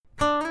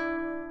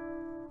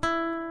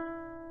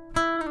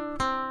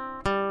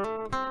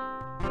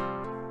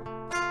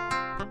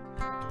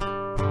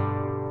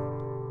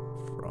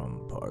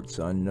Parts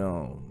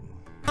unknown.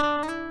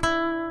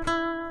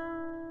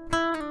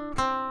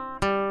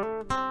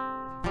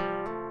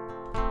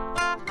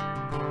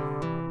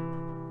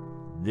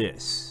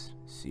 This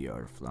is the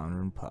Art of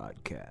Floundering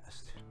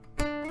Podcast.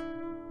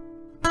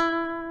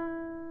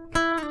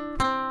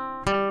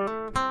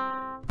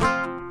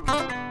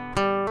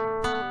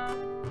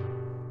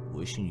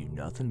 Wishing you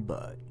nothing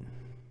but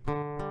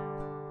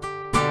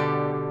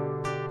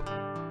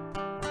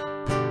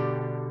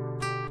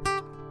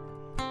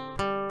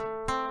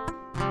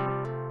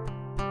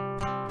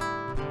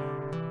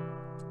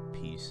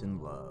peace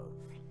and love.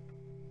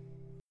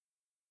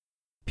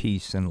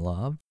 Peace and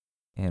love,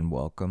 and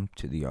welcome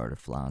to the Art of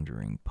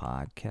Floundering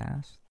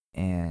Podcast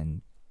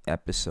and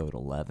episode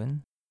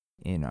 11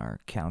 in our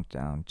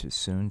Countdown to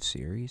Soon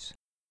series,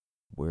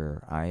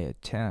 where I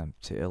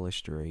attempt to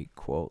illustrate,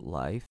 quote,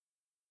 life,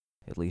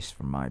 at least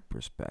from my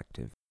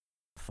perspective,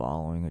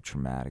 following a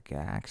traumatic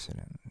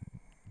accident.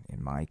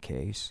 In my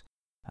case,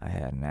 I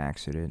had an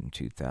accident in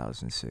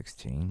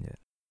 2016 that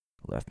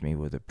left me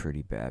with a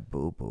pretty bad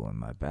boo-boo in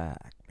my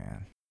back,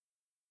 man.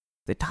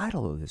 The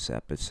title of this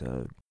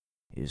episode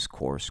is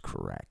Course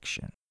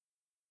Correction.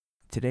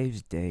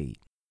 Today's date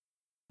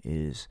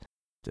is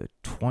the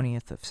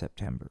 20th of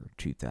September,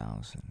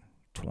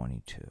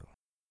 2022.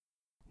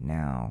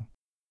 Now,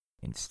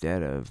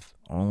 instead of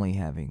only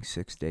having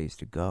 6 days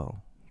to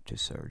go to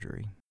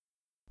surgery,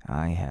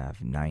 I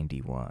have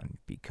 91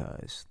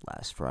 because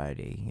last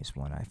Friday is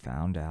when I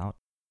found out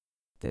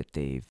that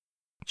they've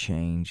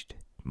changed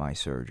my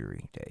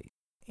surgery date.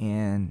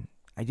 And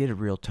I did a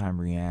real-time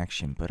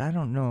reaction, but I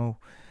don't know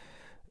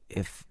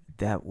if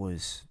that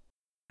was,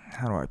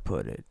 how do I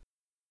put it,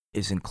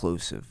 is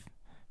inclusive,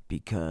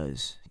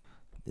 because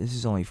this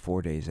is only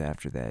 4 days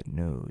after that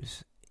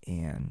news,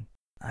 and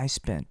I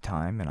spent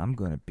time, and I'm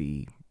going to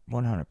be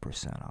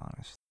 100%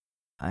 honest,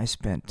 I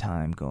spent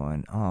time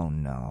going, oh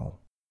no,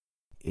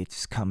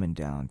 it's coming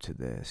down to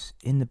this.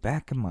 In the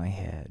back of my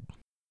head,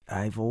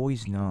 I've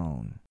always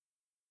known,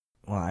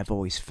 I've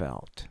always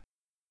felt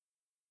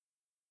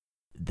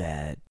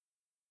that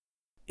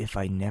if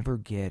I never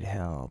get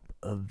help,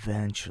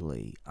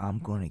 eventually I'm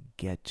going to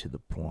get to the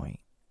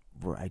point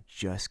where I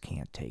just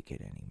can't take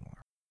it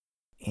anymore.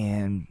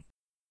 And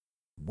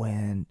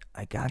when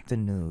I got the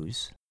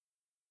news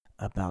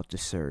about the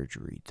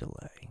surgery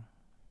delay,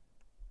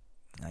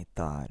 I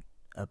thought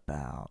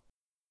about,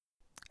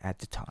 at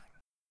the time,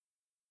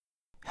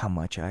 how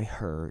much I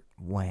hurt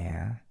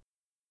when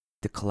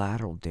the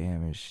collateral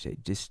damage,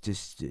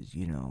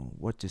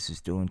 what this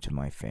is doing to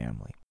my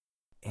family.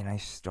 And I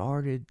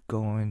started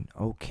going,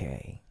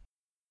 okay,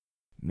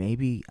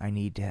 maybe I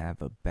need to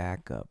have a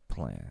backup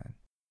plan.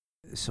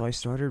 So I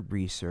started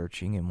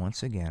researching, and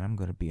once again, I'm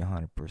going to be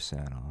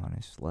 100%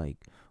 honest. Like,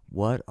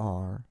 what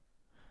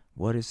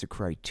is the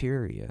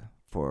criteria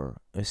for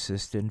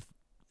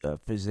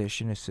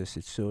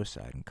physician-assisted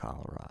suicide in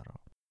Colorado?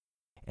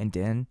 And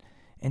then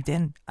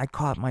I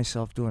caught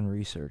myself doing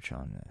research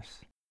on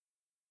this.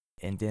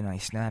 And then I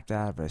snapped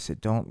out of it. I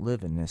said, don't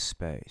live in this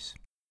space.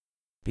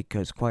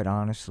 Because quite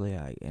honestly,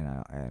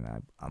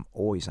 I'm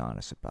always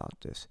honest about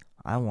this.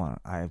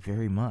 I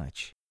very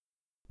much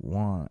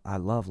I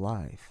love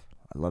life.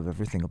 I love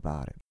everything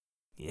about it.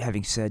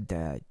 Having said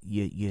that,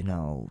 you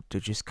know,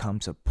 there just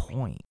comes a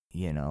point,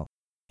 you know.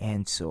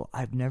 And so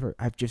I've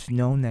just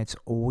known that's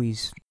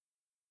always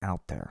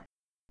out there.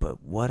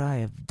 But what I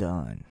have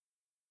done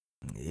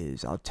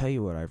is, I'll tell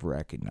you what I've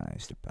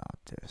recognized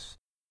about this.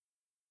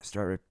 I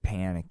started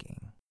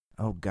panicking.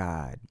 Oh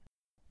God,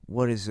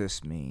 what does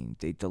this mean?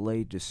 They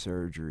delayed the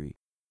surgery.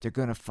 They're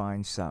going to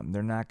find something.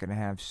 They're not going to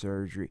have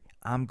surgery.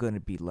 I'm going to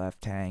be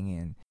left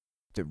hanging.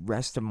 The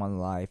rest of my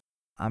life,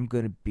 I'm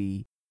going to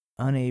be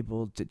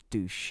unable to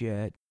do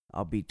shit.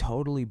 I'll be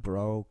totally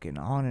broke, and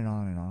on and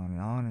on and on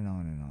and on and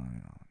on and on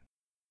and on.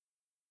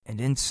 And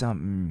then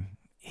something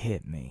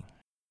hit me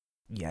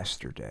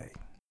yesterday.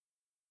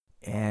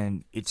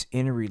 And it's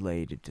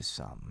interrelated to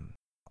something.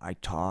 I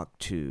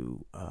talked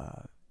to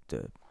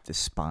the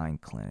spine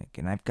clinic,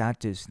 and I've got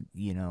this,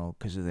 you know,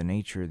 because of the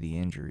nature of the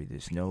injury,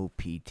 this no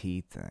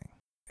PT thing.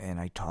 And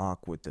I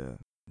talked with the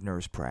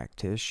nurse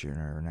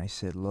practitioner, and I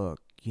said, look,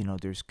 you know,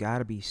 there's got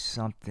to be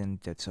something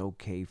that's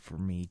okay for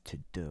me to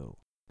do,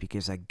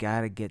 because I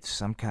got to get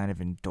some kind of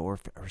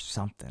endorphin or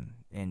something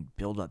and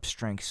build up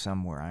strength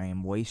somewhere. I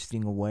am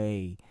wasting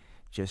away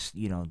just,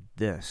 you know,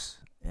 this.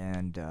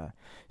 And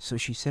so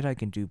she said I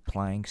can do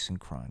planks and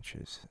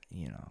crunches,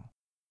 you know.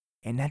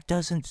 And that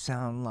doesn't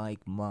sound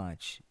like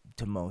much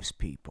to most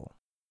people.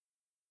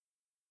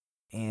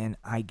 And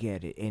I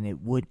get it. And it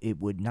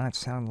would not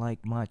sound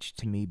like much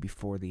to me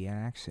before the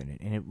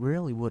accident. And it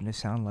really wouldn't have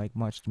sounded like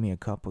much to me a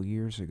couple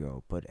years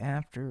ago. But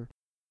after,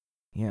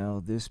 you know,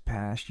 this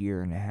past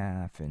year and a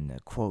half and the,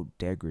 quote,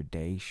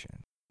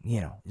 degradation,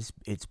 you know,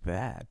 it's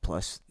bad.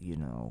 Plus, you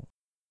know,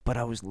 but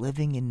I was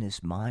living in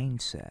this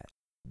mindset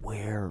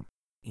where,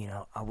 you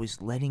know, I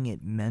was letting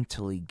it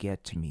mentally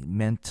get to me,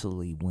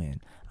 mentally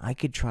win. I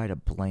could try to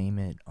blame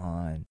it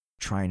on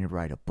trying to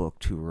write a book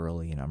too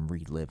early and I'm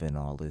reliving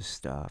all this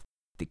stuff.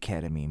 the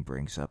ketamine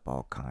brings up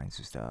all kinds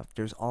of stuff.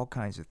 There's all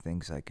kinds of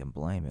things I can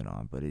blame it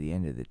on, but at the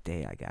end of the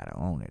day, I gotta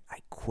own it. I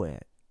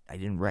quit. I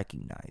didn't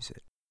recognize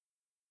it.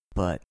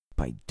 But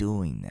by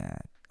doing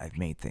that, I've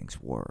made things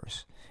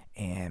worse.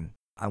 And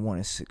I want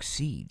to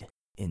succeed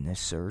in this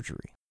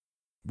surgery,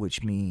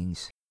 which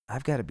means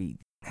I've got to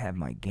have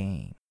my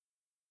game.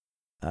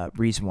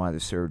 Reason why the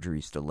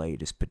surgery's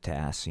delayed is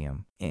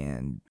potassium,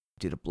 and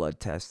did a blood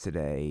test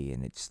today,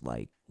 and it's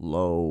like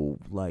low,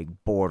 like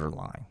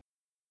borderline.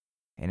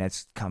 And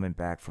that's coming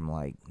back from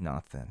like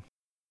nothing.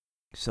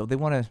 So they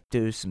want to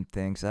do some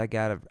things.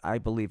 I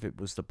believe it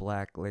was the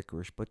black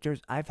licorice, but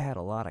I've had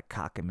a lot of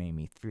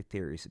cockamamie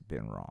theories have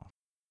been wrong.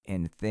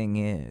 And the thing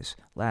is,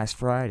 last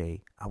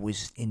Friday, I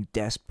was in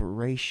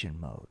desperation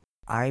mode.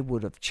 I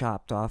would have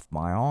chopped off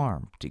my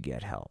arm to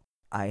get help.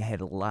 I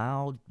had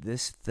allowed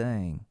this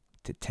thing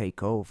to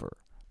take over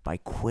by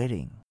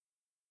quitting.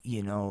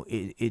 You know,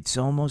 it's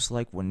almost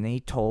like when they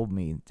told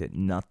me that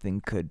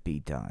nothing could be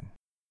done.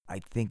 I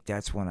think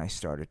that's when I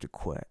started to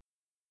quit.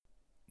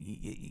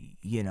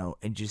 You know,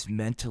 and just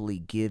mentally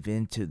give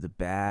into the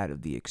bad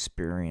of the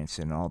experience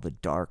and all the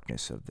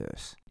darkness of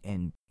this.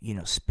 And, you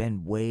know,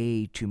 spend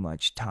way too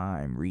much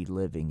time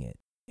reliving it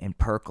and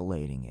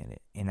percolating in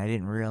it. And I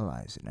didn't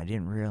realize it. And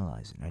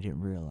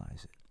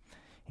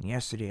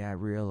yesterday I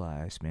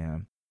realized,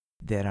 man,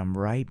 that I'm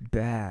right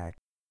back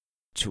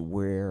to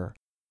where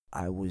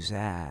I was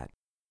at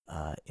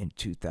in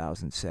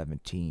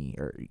 2017,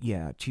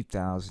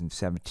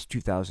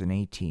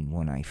 2018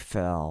 when I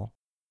fell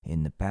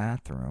in the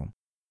bathroom,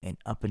 and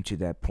up until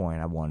that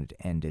point I wanted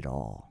to end it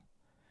all.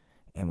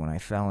 And when I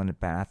fell in the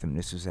bathroom,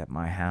 this was at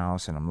my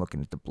house, and I'm looking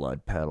at the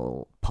blood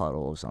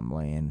puddles, I'm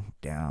laying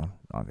down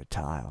on the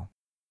tile,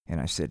 and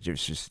I said,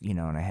 there's just, you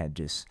know, and I had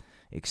this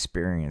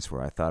experience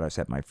where I thought I was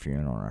at my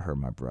funeral and I heard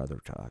my brother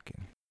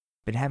talking.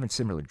 Been having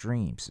similar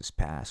dreams this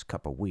past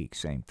couple weeks,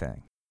 same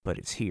thing, but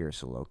it's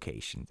here's the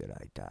location that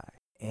I die.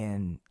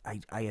 And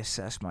I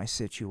assess my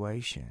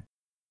situation.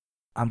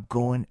 I'm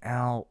going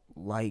out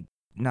like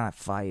not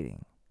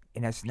fighting,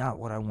 and that's not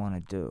what I want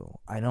to do.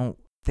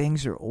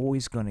 Things are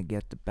always going to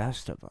get the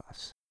best of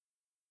us,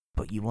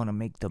 but you want to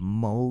make the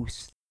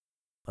most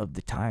of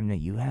the time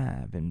that you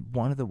have. And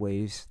one of the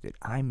ways that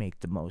I make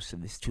the most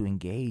of it is to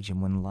engage,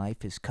 and when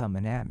life is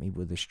coming at me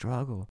with a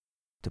struggle,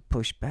 to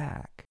push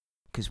back.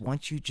 Because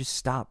once you just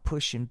stop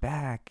pushing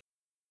back,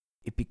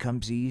 it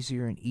becomes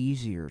easier and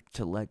easier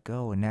to let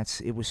go. And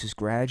it was this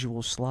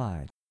gradual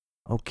slide.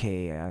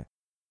 Okay, I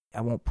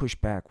won't push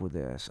back with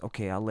this.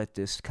 Okay, I'll let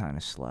this kind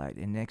of slide.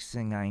 And next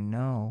thing I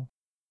know,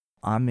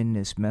 I'm in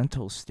this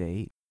mental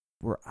state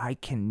where I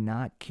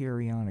cannot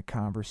carry on a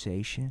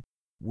conversation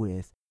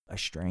with a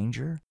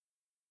stranger,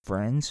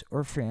 friends,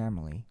 or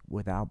family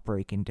without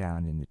breaking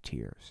down into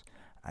tears.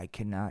 I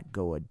cannot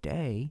go a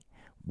day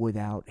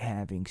without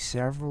having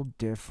several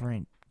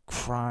different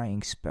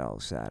crying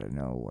spells out of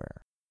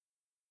nowhere.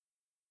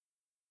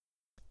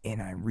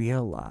 And I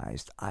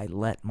realized I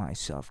let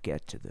myself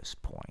get to this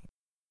point.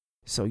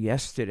 So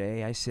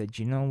yesterday I said,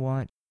 you know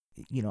what?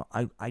 You know,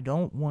 I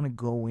don't want to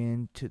go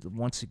into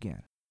once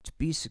again, to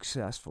be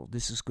successful,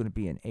 this is going to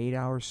be an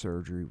 8-hour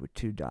surgery with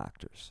 2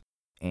 doctors.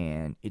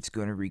 And it's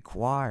going to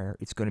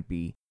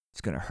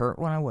hurt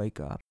when I wake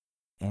up.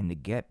 And to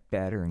get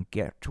better and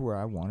get to where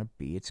I want to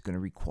be, it's going to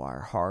require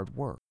hard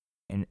work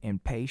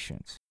and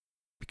patience.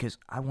 Because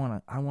I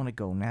want to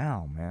go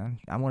now, man.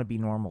 I want to be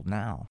normal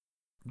now.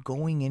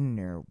 Going in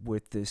there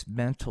with this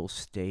mental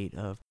state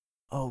of,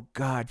 oh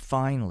God,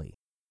 finally.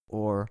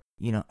 Or,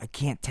 you know, I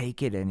can't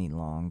take it any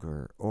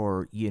longer.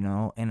 Or, you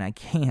know, and I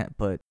can't,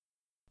 but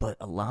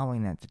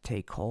allowing that to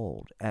take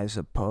hold, as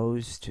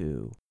opposed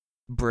to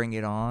bring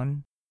it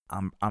on.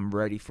 I'm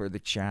ready for the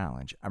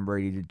challenge. I'm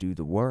ready to do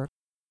the work.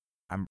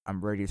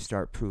 I'm ready to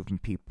start proving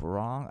people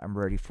wrong. I'm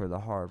ready for the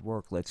hard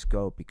work. Let's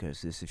go,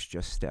 because this is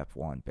just step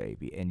one,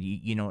 baby. And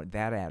you know,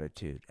 that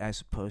attitude,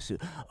 as opposed to,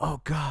 oh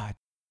God,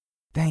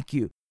 thank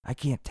you, I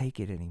can't take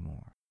it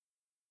anymore.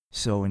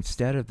 So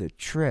instead of the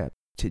trip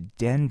to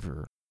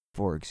Denver,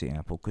 for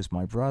example, because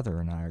my brother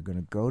and I are going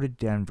to go to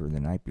Denver the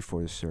night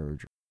before the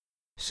surgery.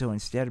 So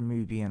instead of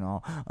me being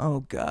all, oh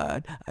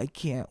God, I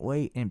can't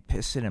wait, and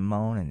pissing and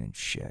moaning and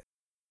shit.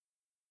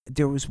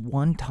 There was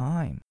one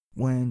time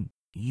when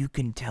you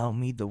can tell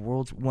me the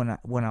world's, when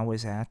I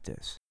was at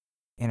this,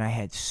 and I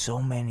had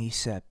so many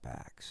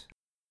setbacks.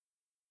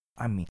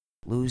 I mean,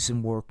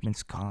 losing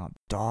workman's comp,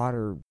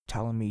 daughter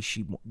telling me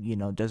she, you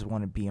know, doesn't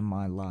want to be in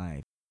my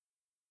life,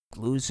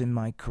 losing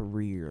my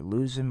career,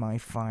 losing my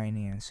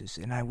finances,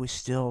 and I was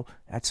still,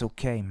 that's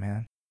okay,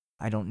 man.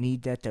 I don't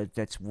need that.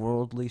 That's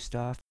worldly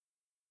stuff.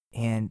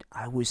 And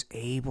I was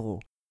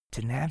able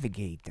to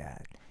navigate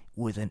that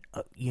with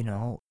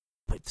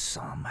but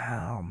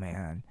somehow,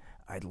 man,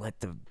 I let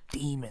the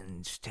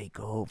demons take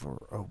over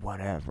or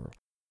whatever.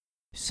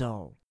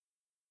 So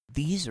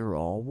these are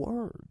all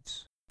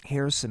words.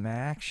 Here's some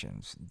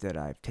actions that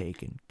I've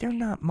taken. They're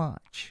not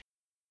much,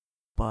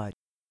 but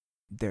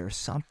there's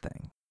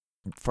something.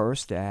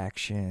 First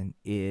action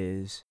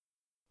is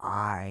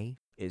I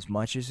as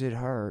much as it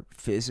hurt,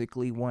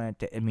 physically went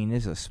to, I mean,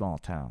 this is a small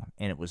town,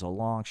 and it was a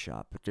long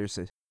shot, but there's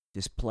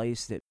this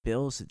place that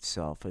bills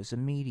itself as a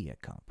media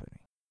company.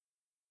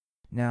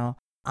 Now,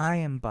 I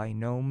am by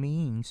no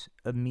means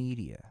a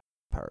media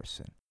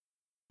person.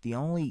 The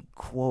only,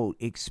 quote,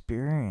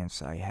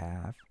 experience I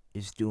have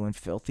is doing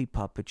filthy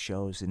puppet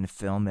shows and the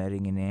film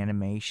editing and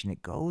animation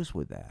that goes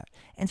with that,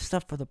 and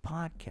stuff for the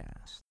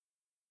podcast.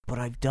 But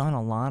I've done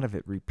a lot of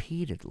it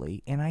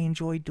repeatedly, and I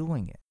enjoy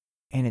doing it.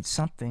 And it's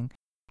something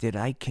that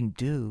I can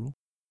do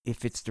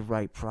if it's the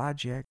right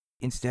project.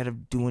 Instead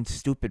of doing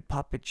stupid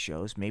puppet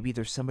shows, maybe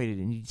there's somebody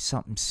that needs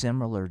something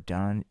similar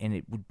done, and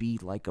it would be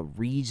like a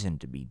reason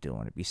to be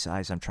doing it,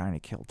 besides I'm trying to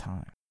kill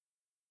time.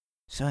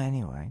 So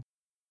anyway,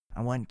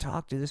 I went and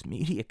talked to this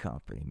media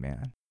company,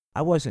 man.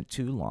 I wasn't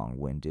too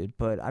long-winded,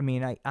 but I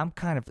mean, I'm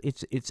kind of,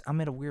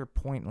 I'm at a weird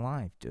point in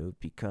life, dude,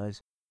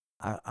 because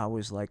I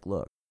was like,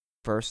 look,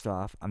 first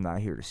off, I'm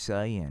not here to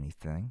sell you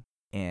anything,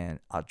 and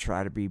I'll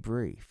try to be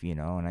brief,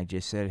 and I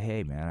just said,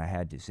 hey, man, I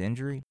had this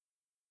injury,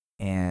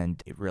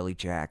 and it really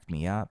jacked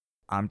me up.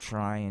 I'm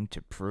trying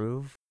to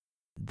prove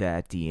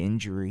that the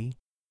injury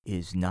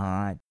is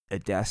not a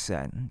death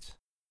sentence,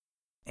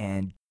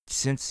 and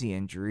since the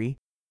injury,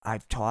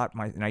 I've taught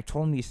and I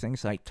told him these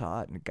things I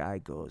taught, and the guy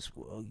goes,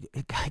 what,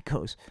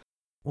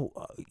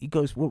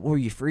 were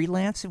you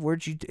freelancing?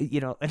 Where'd you,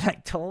 and I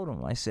told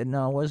him, I said,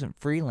 no, I wasn't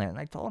freelance.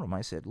 I told him,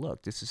 I said,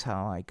 look, this is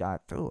how I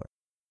got through it.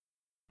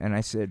 And I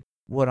said,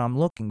 what I'm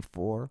looking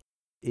for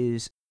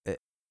is,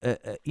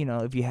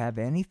 if you have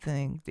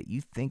anything that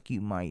you think you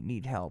might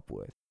need help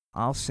with,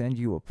 I'll send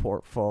you a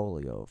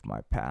portfolio of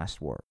my past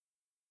work.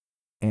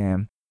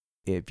 And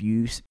if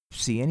you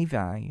see any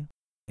value,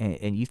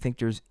 and you think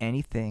there's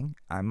anything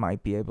I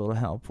might be able to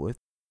help with,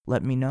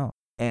 let me know.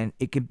 And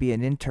it could be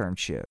an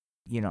internship.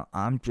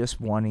 I'm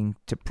just wanting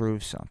to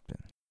prove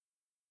something.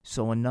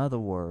 So in other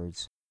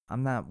words,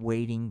 I'm not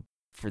waiting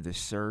for the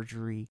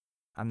surgery.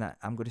 I'm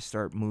going to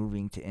start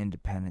moving to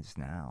independence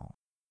now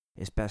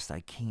as best I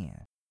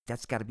can.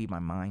 That's got to be my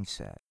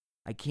mindset.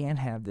 I can't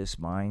have this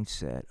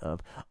mindset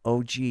of,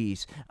 oh,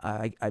 geez,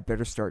 I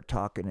better start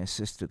talking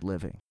assisted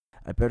living.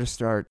 I better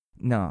start,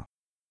 no.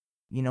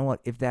 You know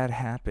what? If that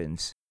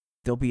happens,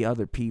 there'll be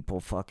other people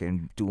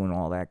fucking doing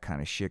all that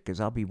kind of shit, because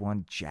I'll be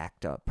one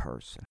jacked up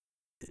person.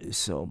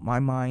 So my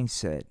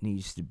mindset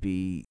needs to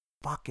be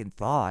fucking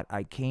thought.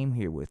 I came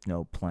here with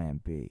no plan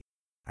B.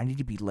 I need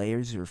to be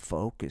laser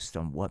focused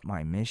on what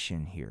my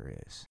mission here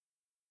is.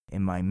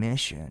 And my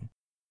mission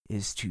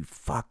is to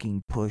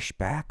fucking push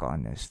back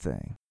on this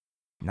thing.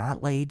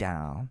 Not lay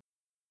down.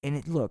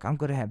 And look, I'm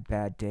going to have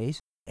bad days,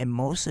 and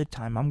most of the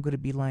time I'm going to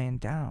be laying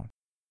down.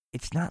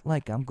 It's not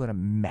like I'm going to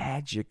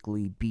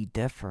magically be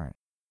different,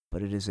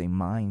 but it is a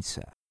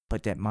mindset.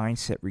 But that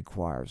mindset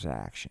requires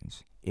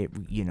actions. It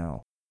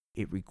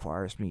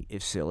requires me,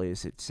 as silly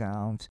as it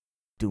sounds,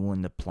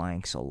 doing the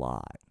planks a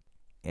lot.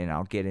 And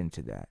I'll get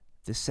into that.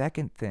 The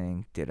second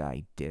thing that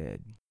I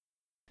did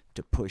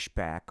to push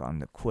back on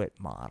the quit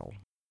model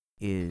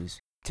is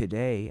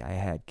today I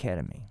had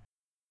ketamine.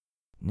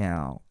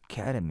 Now,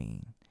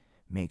 ketamine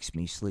makes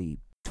me sleep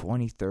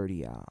 20,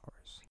 30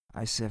 hours.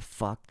 I said,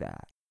 fuck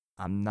that.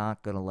 I'm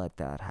not going to let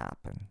that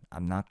happen.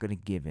 I'm not going to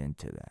give in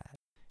to that.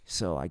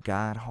 So I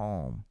got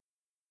home,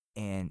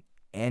 and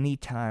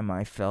anytime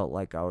I felt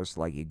like I was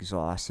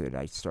exhausted,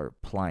 I'd start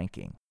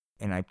planking,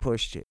 and I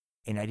pushed it.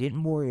 And I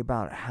didn't worry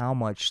about how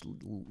much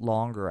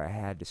longer I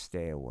had to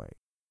stay awake.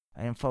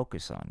 I didn't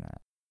focus on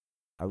that.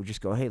 I would just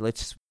go, hey,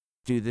 let's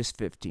do this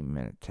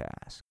 15-minute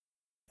task.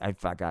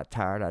 If I got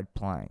tired, I'd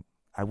plank.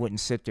 I wouldn't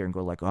sit there and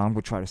go I'm going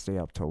to try to stay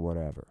up till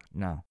whatever.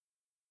 No.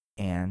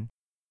 And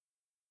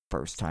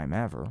first time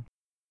ever,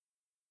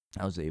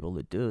 I was able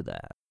to do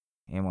that.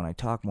 And when I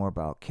talk more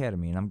about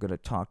ketamine, I'm going to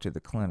talk to the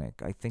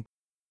clinic. I think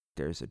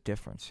there's a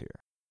difference here.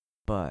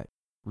 But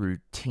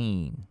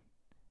routine,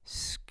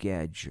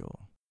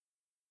 schedule,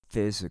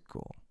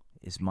 physical,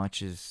 as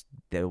much as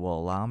they will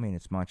allow me and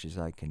as much as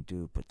I can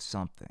do, but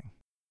something.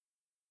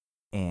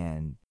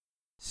 And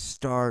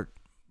start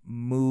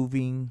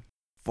moving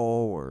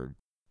forward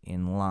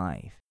in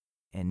life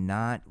and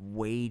not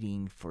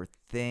waiting for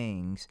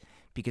things,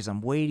 because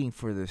I'm waiting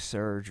for the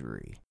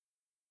surgery.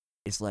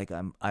 It's like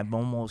I've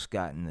almost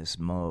gotten this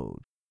mode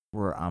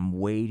where I'm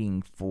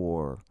waiting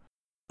for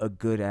a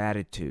good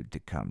attitude to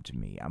come to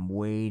me. I'm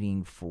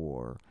waiting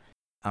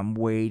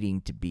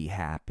to be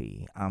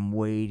happy. I'm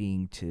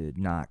waiting to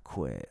not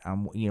quit.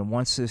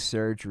 Once this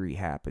surgery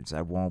happens,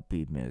 I won't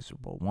be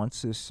miserable.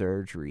 Once this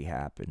surgery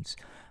happens,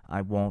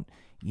 I won't,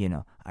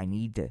 I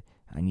need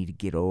to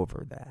get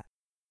over that,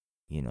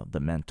 the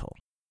mental.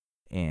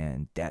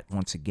 And that,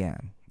 once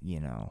again,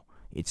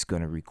 it's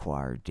going to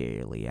require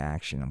daily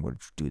action. I'm going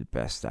to do the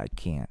best I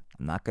can.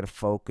 I'm not going to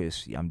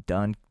focus. I'm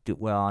done.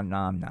 Well, no,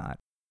 I'm not.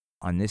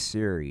 On this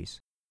series,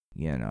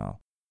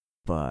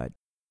 but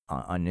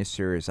on this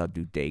series, I'll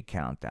do day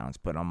countdowns.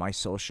 But on my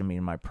social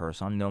media, my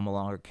personal, I'm no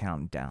longer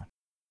counting down.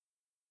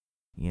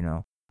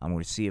 I'm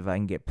going to see if I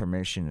can get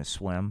permission to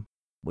swim,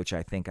 which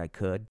I think I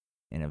could.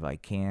 And if I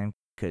can,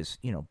 because,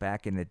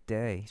 back in the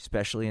day,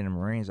 especially in the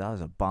Marines, I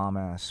was a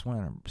bomb-ass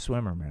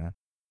swimmer, man.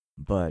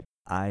 But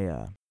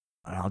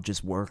I'll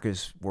just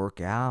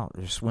work out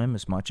or swim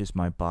as much as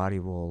my body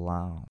will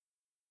allow,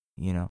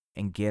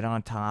 and get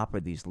on top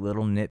of these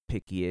little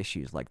nitpicky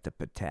issues like the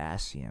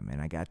potassium.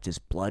 And I got this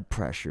blood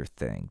pressure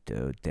thing,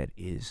 dude,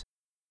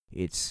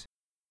 it's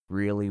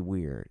really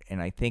weird. And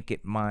I think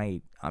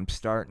I'm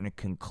starting to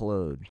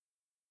conclude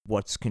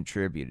what's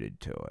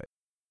contributed to it.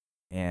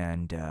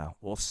 And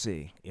we'll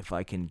see if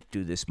I can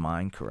do this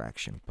mind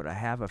correction. But I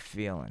have a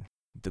feeling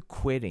the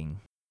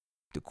quitting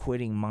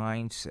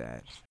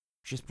mindset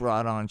just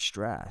brought on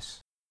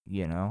stress,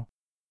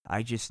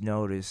 I just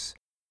noticed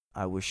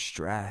I was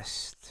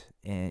stressed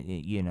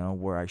and,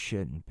 where I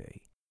shouldn't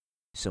be.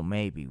 So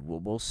maybe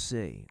we'll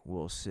see,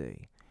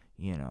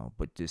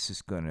 but this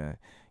is gonna,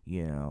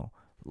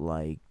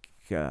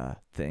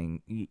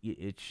 thing.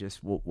 It's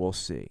just we'll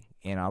see,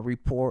 and I'll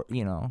report.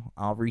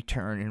 I'll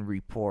return and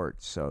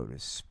report, so to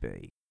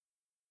speak.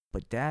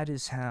 But that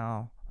is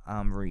how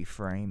I'm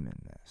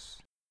reframing this.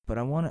 But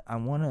I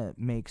wanna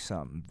make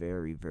something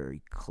very,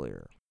 very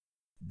clear.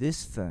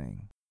 This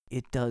thing,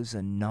 it does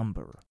a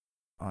number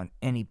on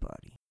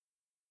anybody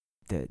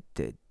that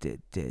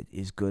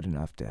is good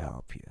enough to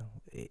help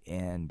you,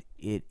 and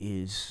it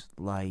is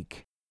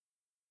like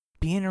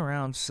being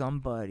around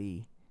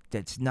somebody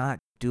that's not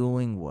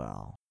doing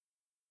well,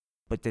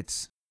 but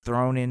that's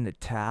thrown in the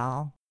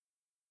towel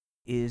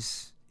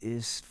is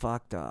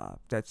fucked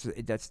up.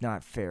 That's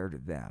not fair to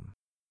them.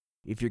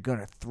 If you're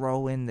gonna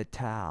throw in the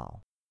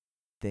towel,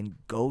 then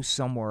go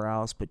somewhere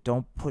else, but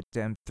don't put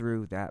them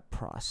through that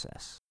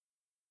process.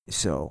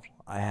 So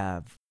I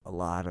have a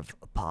lot of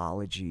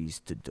apologies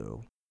to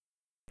do,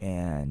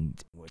 and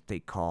what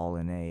they call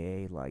in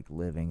AA like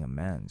living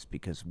amends,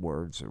 because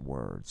words are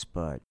words.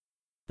 But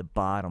the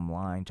bottom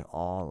line to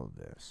all of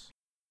this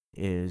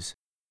is,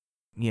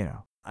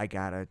 I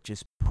gotta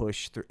just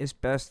push through as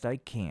best I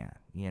can.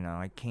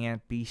 I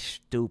can't be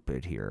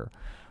stupid here,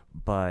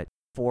 but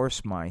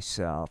force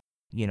myself,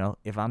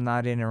 if I'm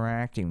not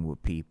interacting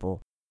with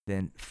people,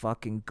 then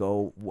fucking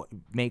go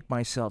make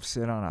myself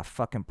sit on a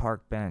fucking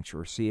park bench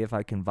or see if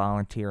I can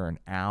volunteer an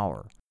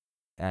hour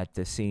at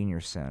the senior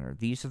center.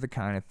 These are the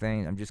kind of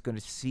things I'm just going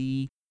to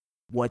see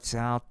what's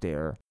out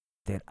there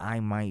that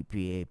I might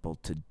be able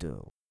to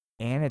do.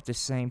 And at the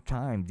same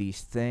time,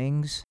 these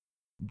things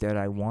that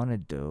I want to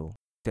do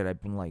that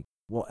I've been like,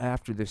 well,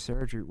 after the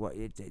surgery,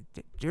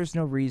 there's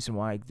no reason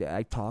why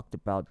I talked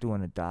about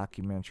doing a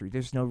documentary.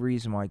 There's no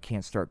reason why I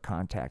can't start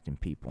contacting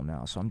people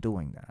now. So I'm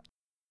doing that.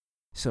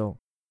 So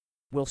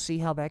we'll see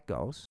how that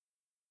goes.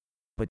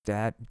 But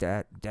that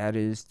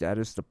is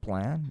the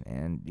plan.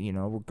 And,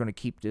 we're going to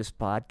keep this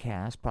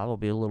podcast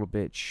probably a little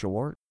bit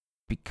short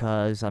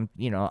because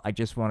I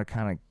just want to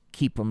kind of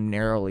keep them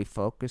narrowly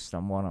focused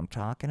on what I'm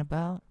talking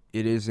about.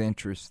 It is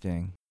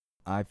interesting.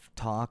 I've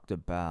talked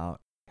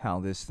about how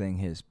this thing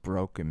has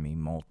broken me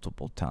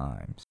multiple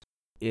times.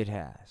 It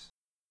has.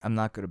 I'm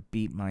not going to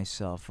beat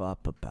myself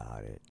up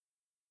about it.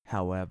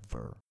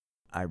 However,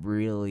 I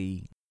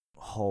really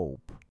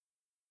hope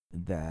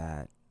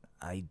that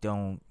I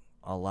don't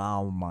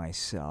allow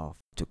myself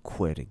to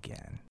quit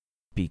again,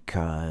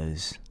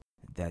 because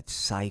that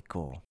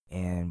cycle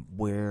and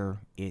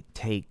where it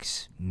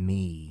takes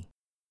me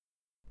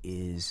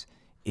is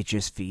it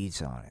just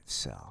feeds on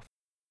itself.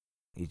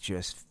 It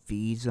just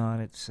feeds on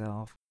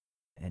itself,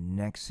 and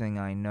next thing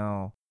I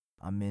know,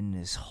 I'm in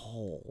this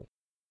hole.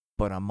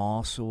 But I'm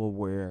also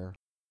aware,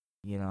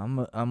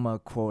 I'm a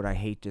quote, I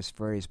hate this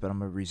phrase, but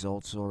I'm a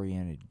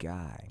results-oriented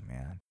guy,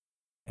 man.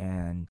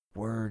 And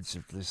words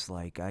are just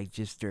like,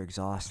 they're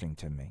exhausting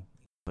to me.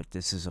 But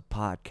this is a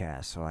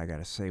podcast, so I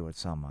gotta say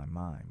what's on my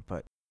mind.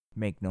 But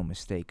make no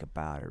mistake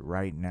about it,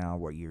 right now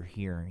what you're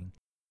hearing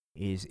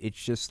is,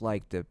 it's just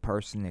like the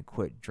person that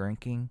quit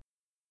drinking.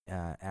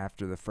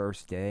 After the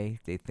first day,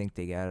 they think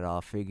they got it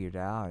all figured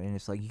out, and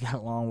it's like, you got a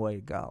long way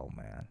to go,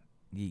 man.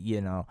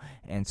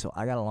 And so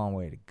I got a long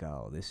way to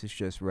go. This is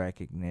just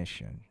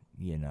recognition,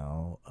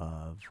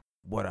 of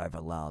what I've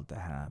allowed to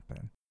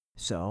happen.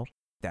 So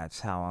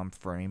that's how I'm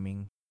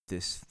framing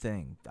this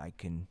thing. I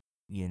can,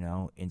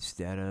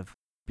 instead of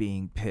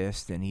being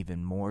pissed and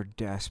even more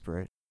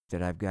desperate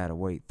that I've got to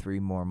wait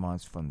 3 more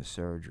months from the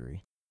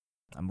surgery,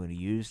 I'm going to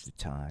use the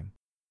time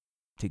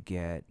to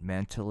get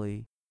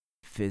mentally,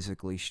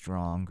 physically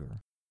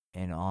stronger,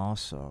 and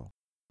also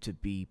to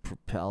be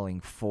propelling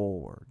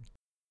forward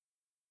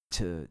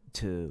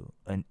to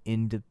an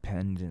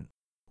independent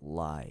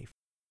life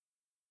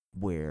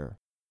where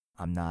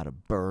I'm not a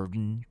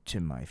burden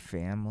to my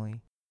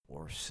family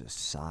or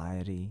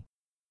society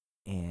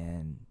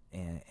and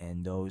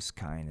those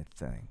kind of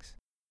things.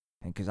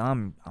 And because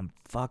I'm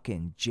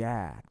fucking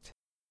jacked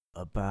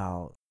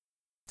about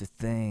the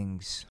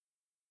things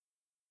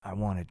I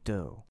want to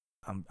do.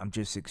 I'm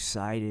just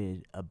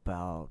excited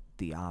about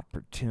the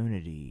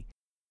opportunity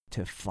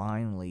to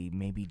finally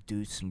maybe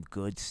do some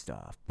good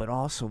stuff, but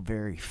also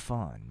very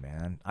fun,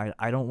 man.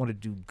 I don't want to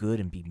do good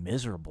and be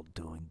miserable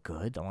doing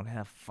good. I want to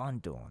have fun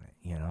doing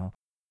it,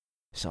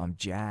 So I'm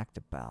jacked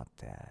about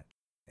that.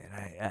 And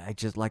I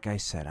just, like I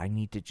said, I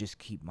need to just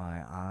keep my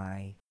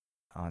eye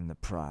on the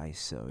prize,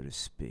 so to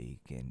speak,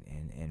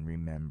 and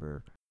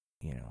remember,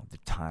 the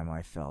time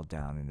I fell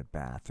down in the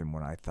bathroom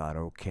when I thought,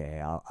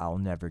 okay, I'll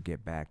never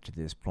get back to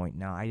this point.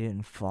 Now, I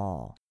didn't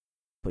fall,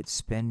 but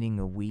spending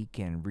a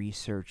weekend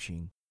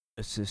researching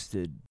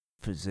assisted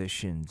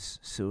physicians'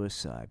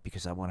 suicide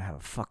because I want to have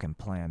a fucking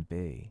plan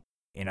B.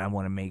 And I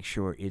want to make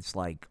sure it's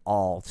like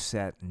all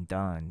set and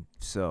done.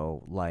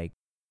 So, like,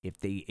 if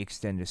they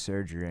extend the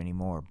surgery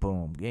anymore,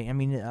 boom. Yeah, I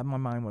mean, my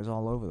mind was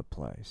all over the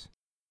place.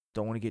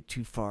 Don't want to get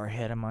too far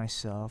ahead of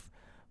myself,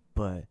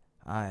 but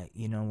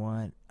you know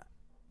what?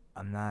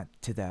 I'm not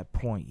to that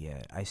point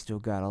yet. I still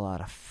got a lot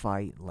of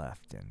fight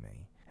left in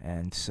me.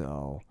 And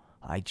so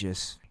I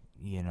just,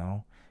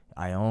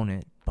 I own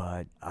it,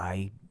 but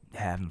I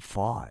haven't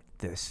fought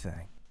this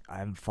thing. I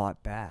haven't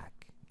fought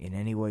back in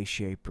any way,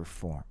 shape, or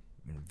form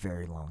in a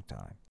very long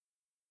time.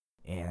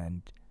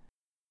 And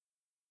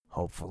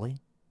hopefully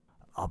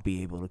I'll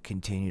be able to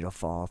continue to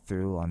follow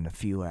through on the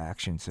few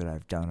actions that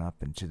I've done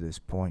up until this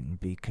point and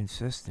be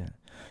consistent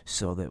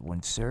so that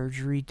when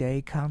surgery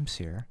day comes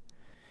here,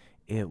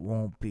 it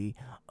won't be,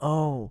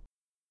 oh,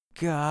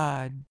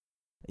 God,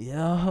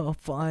 yeah,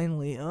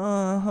 finally,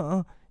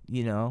 it'll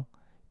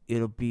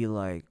be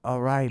like,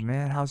 all right,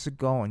 man, how's it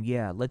going?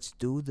 Yeah, let's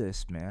do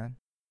this, man.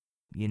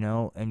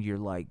 And you're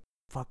like,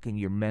 fucking,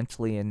 you're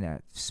mentally in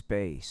that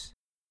space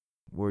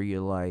where you're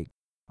like,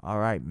 all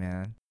right,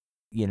 man.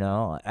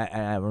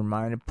 I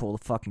remind him, pull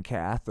the fucking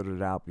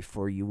catheter out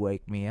before you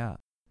wake me up.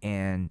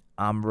 And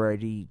I'm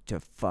ready to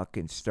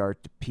fucking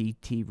start the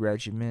PT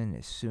regimen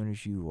as soon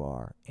as you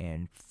are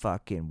and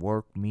fucking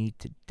work me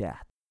to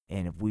death.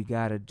 And if we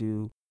gotta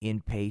do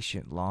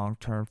inpatient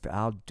long-term,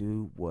 I'll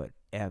do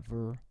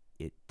whatever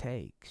it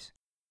takes.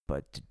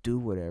 But to do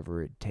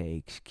whatever it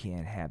takes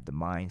can't have the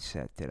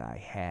mindset that I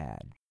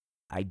had.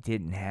 I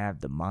didn't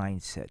have the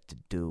mindset to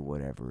do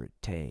whatever it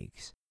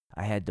takes.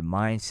 I had the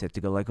mindset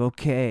to go like,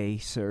 okay,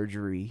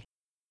 surgery.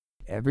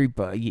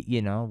 Everybody,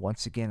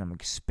 once again, I'm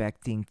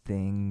expecting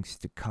things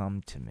to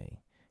come to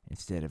me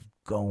instead of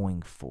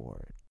going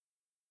for it,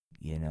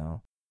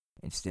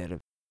 instead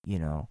of,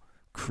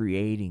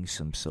 creating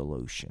some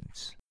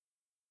solutions,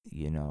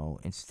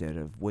 instead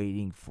of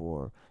waiting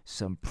for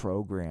some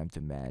program to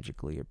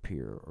magically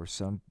appear or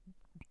some,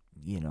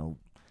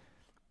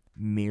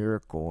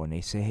 miracle and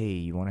they say, hey,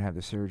 you want to have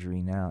the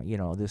surgery now,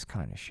 this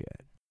kind of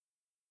shit.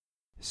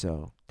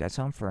 So that's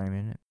how I'm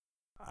framing it.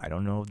 I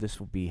don't know if this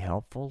will be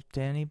helpful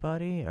to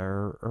anybody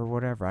or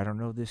whatever. I don't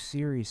know if this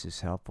series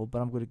is helpful, but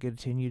I'm going to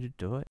continue to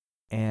do it.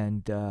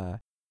 And,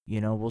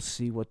 we'll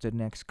see what the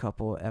next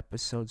couple of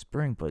episodes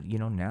bring. But,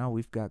 now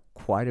we've got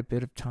quite a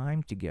bit of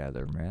time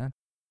together, man,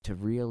 to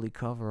really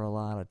cover a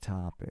lot of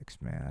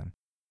topics, man.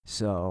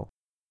 So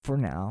for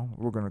now,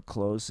 we're going to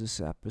close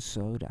this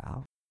episode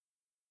out.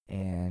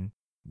 And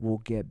we'll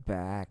get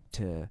back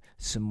to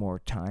some more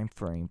time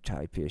frame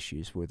type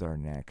issues with our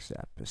next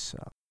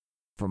episode.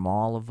 From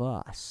all of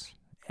us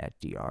at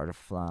the Art of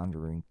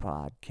Floundering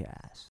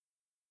podcast,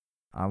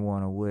 I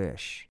want to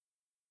wish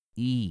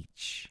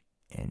each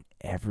and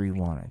every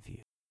one of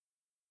you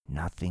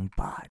nothing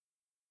but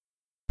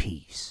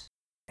peace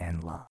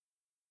and love.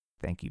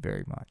 Thank you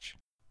very much.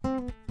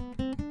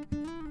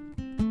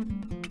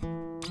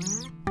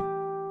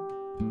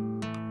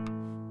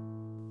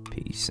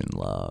 Peace and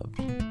love.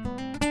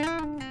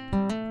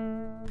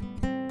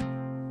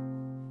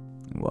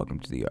 Welcome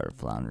to the Art of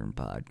Floundering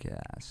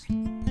podcast.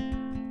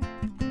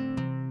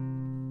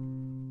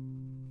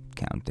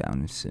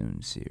 Countdown is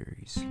Soon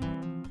series,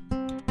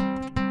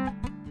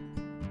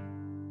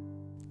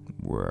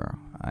 where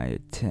I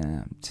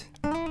attempt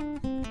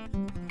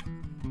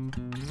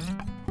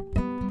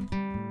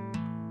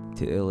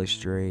to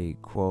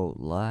illustrate, quote,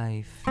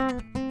 life,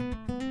 at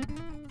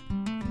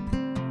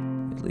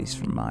least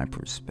from my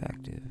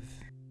perspective,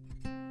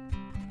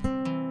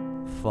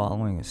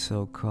 following a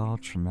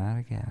so-called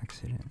traumatic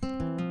accident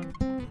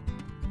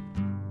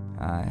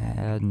I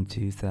had in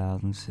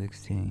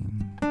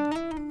 2016.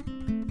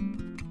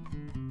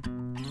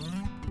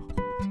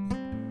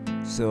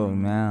 So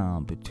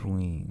now,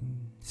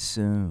 between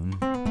soon,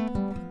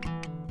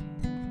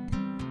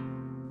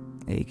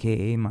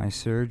 aka my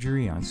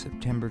surgery on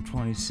September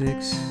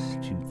 26,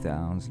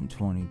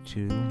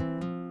 2022,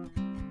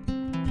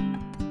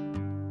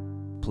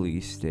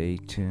 please stay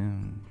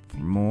tuned for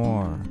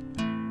more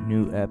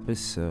new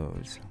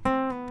episodes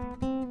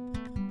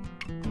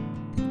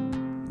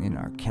in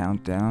our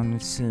Countdown to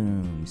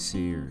Soon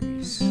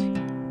series,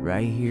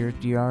 right here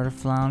at the Art of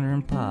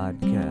Floundering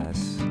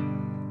podcast.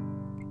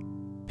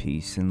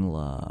 Peace and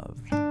love.